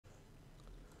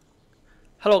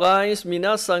Hello guys,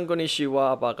 minasan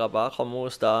konnichiwa, apa kabar,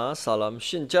 kamusta, salam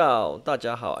shinjao, 大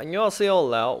家好,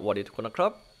 안녕하세요, Lao,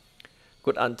 warahmatullahi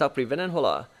Good antak prevenen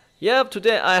hola. Yep,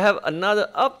 today I have another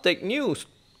update news.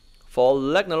 For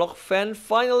Ragnarok fan,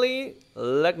 finally,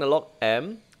 Ragnarok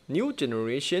M, new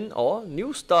generation or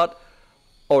new start,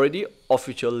 already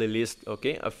officially released,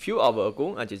 okay, a few hours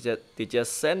ago, and they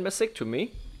just sent message to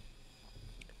me.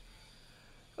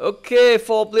 Okay,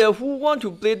 for players who want to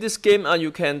play this game,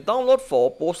 you can download for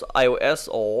both iOS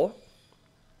or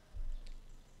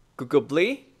Google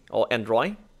Play or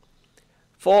Android.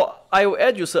 For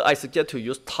iOS user, I suggest to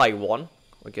use TaiWan.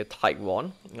 Okay,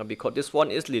 TaiWan, because this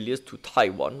one is released to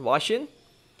TaiWan version.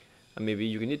 Maybe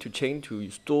you need to change to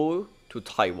store to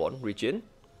TaiWan region.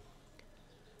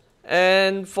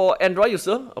 And for Android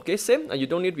user, okay, same. You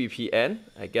don't need VPN.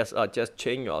 I guess just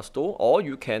change your store, or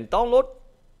you can download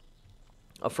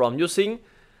from using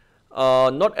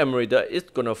not emulator. It's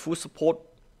gonna full support,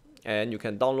 and you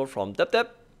can download from DevDev.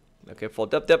 Okay, for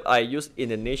DevDev I use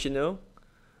international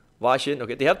version.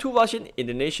 Okay, they have two versions,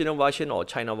 international version or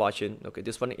China version. Okay,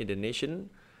 this one international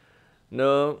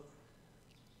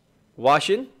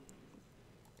version.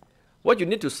 What you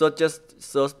need to search, just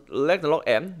search Ragnarok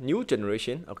M new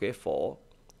generation. Okay, from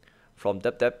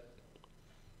DevDev.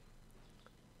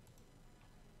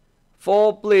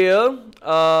 For player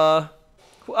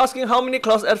who asking how many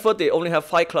classes at first, they only have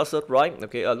 5 classes, right?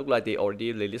 Okay, look like they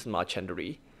already released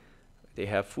Merchandary. They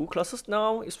have full classes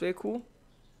now. It's very cool.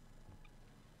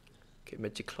 Okay,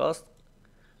 magic class.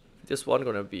 This one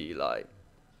gonna be like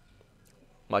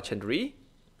Merchandary.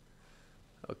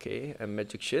 Okay, and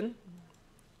magician.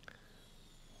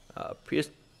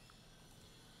 Priest.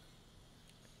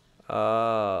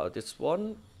 This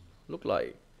one look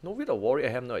like no with a warrior.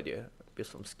 I have no idea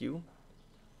based on skill.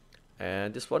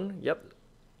 And this one, yep,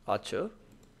 archer,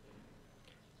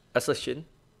 assassin.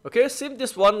 Okay, same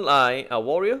this one like a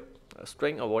warrior,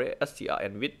 strength, a warrior, STR,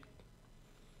 and wit.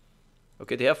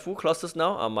 Okay, they have full classes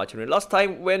now. Mercenary. Last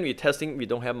time when we testing, we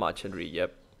don't have mercenary.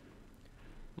 Yep,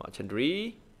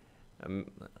 mercenary,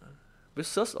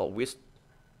 wizards or wizard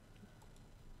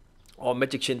or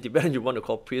magician, depending you want to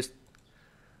call priest.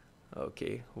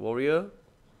 Okay, warrior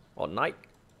or knight.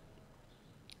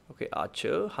 Okay,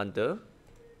 archer, hunter,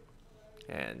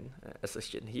 and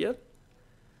assassin here.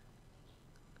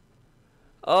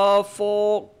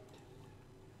 For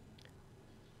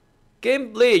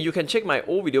gameplay, you can check my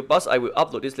old video, but I will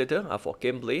upload this later. For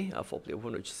gameplay, for player who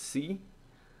want to see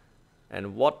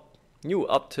and what new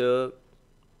after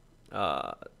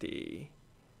the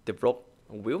broke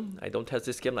wheel. I don't test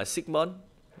this game like 6 months.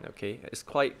 Okay, it's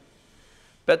quite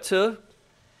better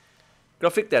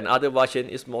graphic than other version.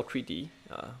 Is more 3D.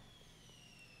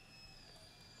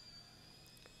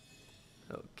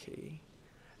 Okay,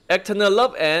 Eternal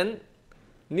Love and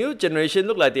new generation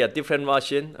look like they are different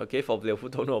version. Okay, for player who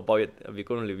don't know about it, we're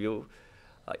going to review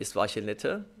its version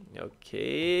later.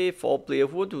 Okay, for player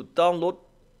who want to download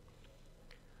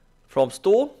from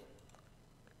store,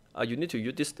 you need to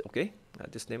use this. Okay,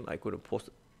 this name I could post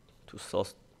to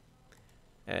source.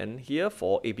 And here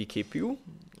for ABKPU,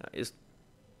 it's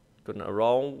gonna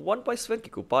around 1.7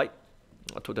 gigabyte,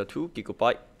 total 2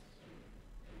 gigabyte.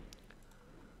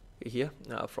 Here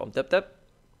from DevDev,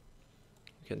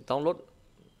 you can download.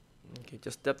 Okay,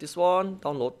 just tap this one,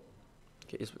 download.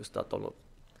 Okay, it will start download.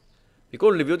 We go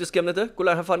review this game later. Good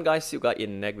luck, have fun guys. See you guys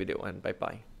in next video, and bye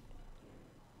bye.